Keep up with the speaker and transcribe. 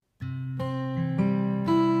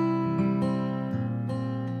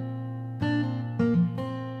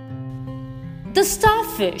The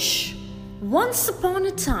starfish. Once upon a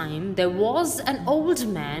time, there was an old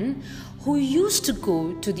man who used to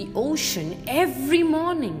go to the ocean every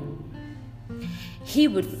morning. He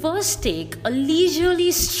would first take a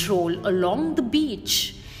leisurely stroll along the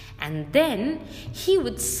beach, and then he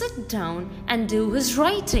would sit down and do his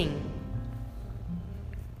writing.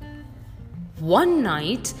 One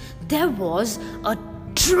night, there was a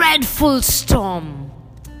dreadful storm.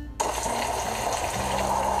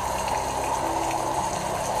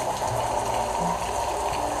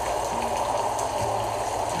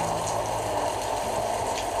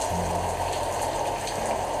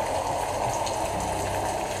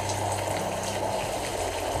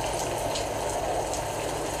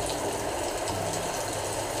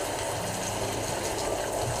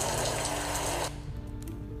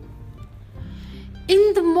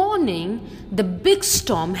 In the morning, the big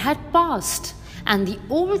storm had passed, and the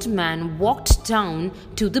old man walked down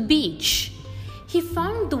to the beach. He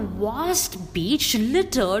found the vast beach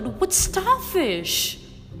littered with starfish.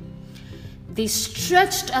 They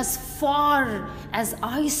stretched as far as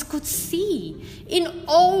eyes could see in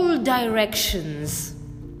all directions.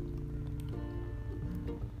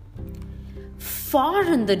 Far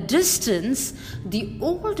in the distance, the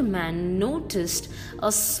old man noticed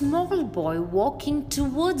a small boy walking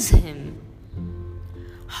towards him.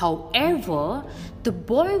 However, the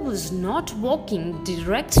boy was not walking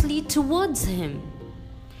directly towards him.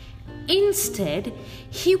 Instead,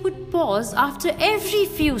 he would pause after every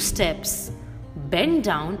few steps, bend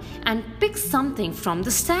down and pick something from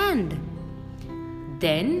the sand.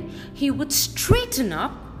 Then he would straighten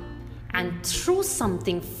up and throw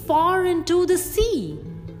something far into the sea.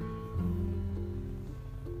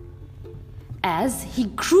 As he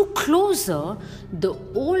grew closer, the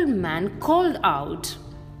old man called out,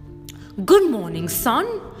 "Good morning, son.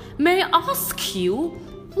 May I ask you,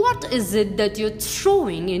 what is it that you're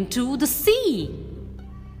throwing into the sea?"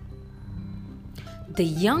 The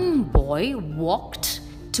young boy walked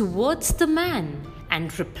towards the man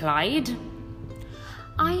and replied,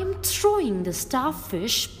 "I am throwing the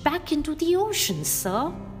starfish back into the ocean,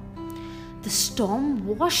 sir. The storm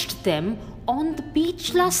washed them on the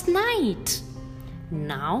beach last night.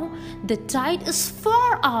 Now the tide is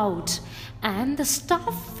far out and the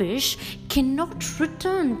starfish cannot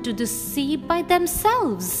return to the sea by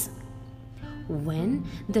themselves. When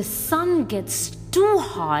the sun gets too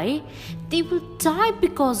high, they will die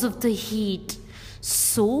because of the heat.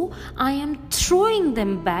 So I am throwing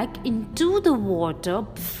them back into the water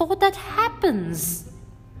before that happens."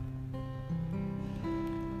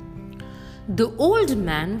 The old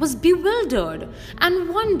man was bewildered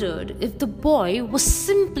and wondered if the boy was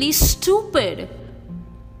simply stupid.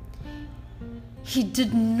 He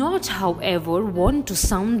did not, however, want to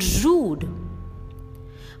sound rude.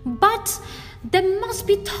 "But there must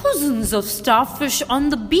be thousands of starfish on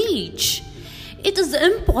the beach. It is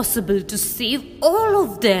impossible to save all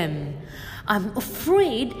of them. I'm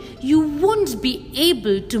afraid you won't be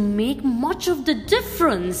able to make much of the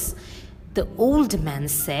difference," the old man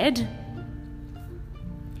said.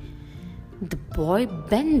 The boy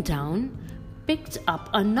bent down, picked up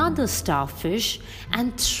another starfish,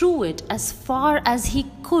 and threw it as far as he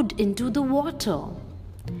could into the water.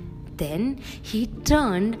 Then he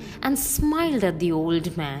turned and smiled at the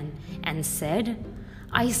old man and said,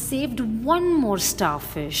 "I saved one more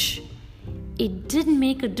starfish. It did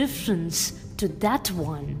make a difference to that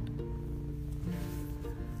one."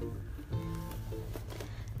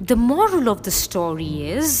 The moral of the story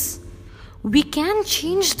is, we can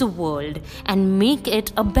change the world and make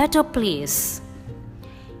it a better place.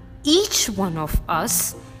 Each one of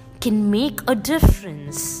us can make a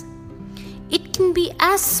difference. It can be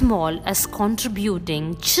as small as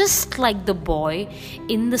contributing, just like the boy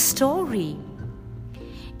in the story.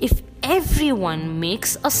 If everyone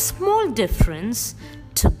makes a small difference,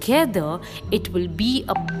 together it will be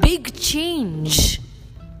a big change.